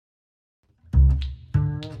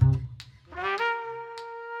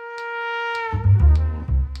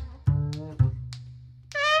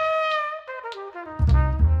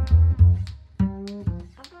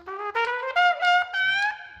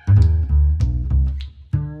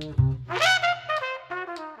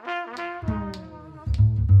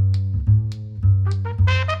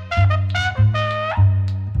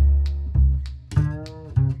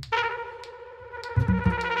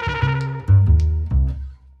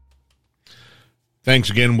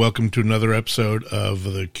Thanks again. Welcome to another episode of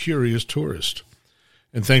The Curious Tourist.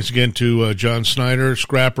 And thanks again to John Snyder,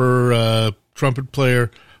 scrapper, trumpet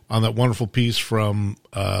player, on that wonderful piece from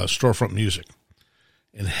Storefront Music.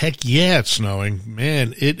 And heck yeah, it's snowing.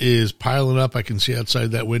 Man, it is piling up. I can see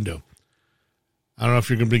outside that window. I don't know if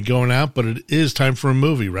you're going to be going out, but it is time for a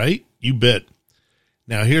movie, right? You bet.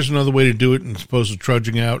 Now, here's another way to do it, as opposed to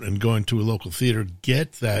trudging out and going to a local theater.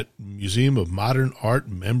 Get that Museum of Modern Art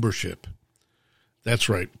membership. That's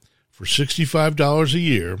right. For $65 a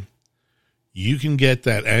year, you can get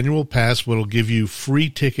that annual pass, which will give you free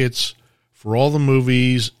tickets for all the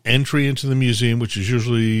movies, entry into the museum, which is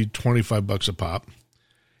usually $25 a pop.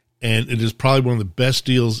 And it is probably one of the best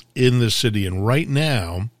deals in the city. And right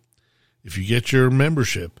now, if you get your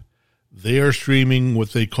membership, they are streaming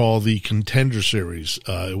what they call the Contender Series.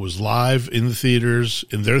 It was live in the theaters,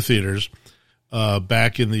 in their theaters,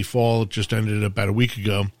 back in the fall. It just ended about a week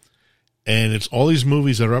ago. And it's all these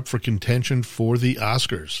movies that are up for contention for the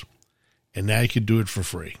Oscars. And now you can do it for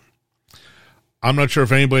free. I'm not sure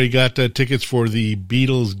if anybody got tickets for the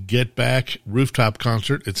Beatles Get Back rooftop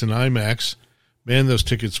concert. It's an IMAX. Man, those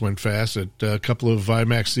tickets went fast at a couple of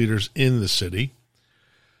IMAX theaters in the city.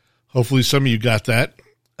 Hopefully some of you got that.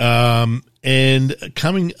 And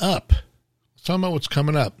coming up, let's talk about what's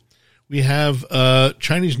coming up. We have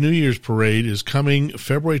Chinese New Year's Parade is coming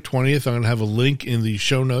February 20th. I'm going to have a link in the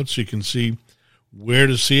show notes so you can see where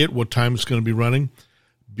to see it, what time it's going to be running.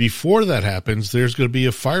 Before that happens, there's going to be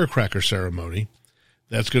a firecracker ceremony.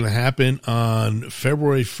 That's going to happen on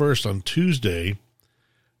February 1st, on Tuesday,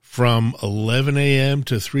 from 11 a.m.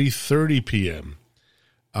 to 3:30 p.m.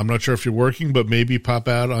 I'm not sure if you're working, but maybe pop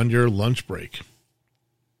out on your lunch break.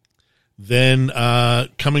 Then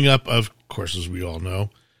coming up, of course, as we all know,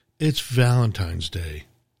 it's Valentine's Day.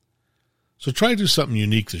 So try to do something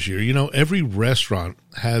unique this year. You know, every restaurant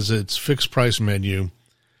has its fixed price menu,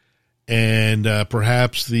 and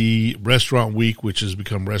perhaps the restaurant week, which has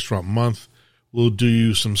become restaurant month, will do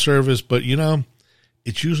you some service. But, you know,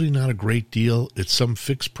 it's usually not a great deal. It's some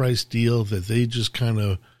fixed price deal that they just kind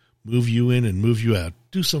of move you in and move you out.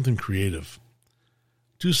 Do something creative.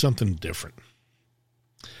 Do something different.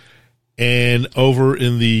 And over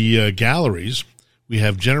in the galleries, we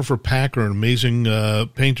have Jennifer Packer, an amazing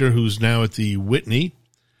painter who's now at the Whitney,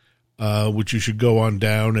 which you should go on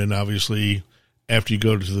down. And obviously, after you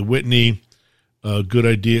go to the Whitney, a good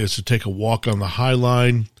idea is to take a walk on the High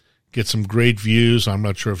Line, get some great views. I'm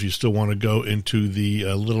not sure if you still want to go into the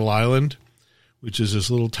Little Island, which is this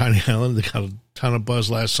little tiny island that got a ton of buzz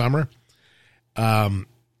last summer. And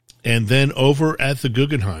then over at the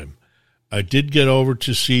Guggenheim, I did get over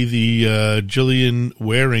to see the Gillian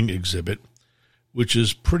Waring exhibit, which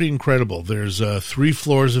is pretty incredible. There's 3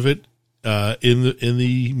 floors of it in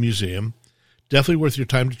the museum. Definitely worth your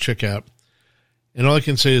time to check out. And all I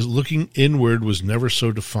can say is looking inward was never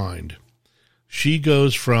so defined. She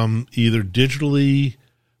goes from either digitally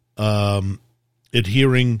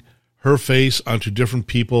adhering her face onto different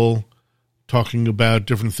people, talking about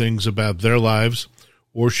different things about their lives,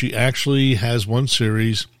 or she actually has one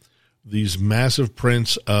series, these massive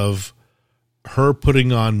prints of her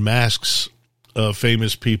putting on masks of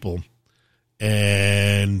famous people.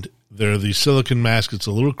 And they're the silicone masks. It's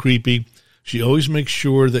a little creepy. She always makes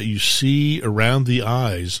sure that you see around the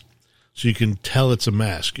eyes so you can tell it's a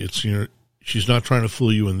mask. It's, you know, she's not trying to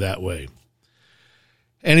fool you in that way.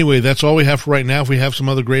 Anyway, that's all we have for right now. If we have some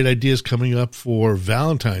other great ideas coming up for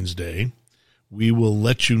Valentine's Day, we will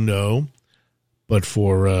let you know. But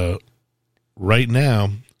for right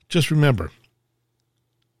now, just remember,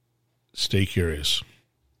 stay curious.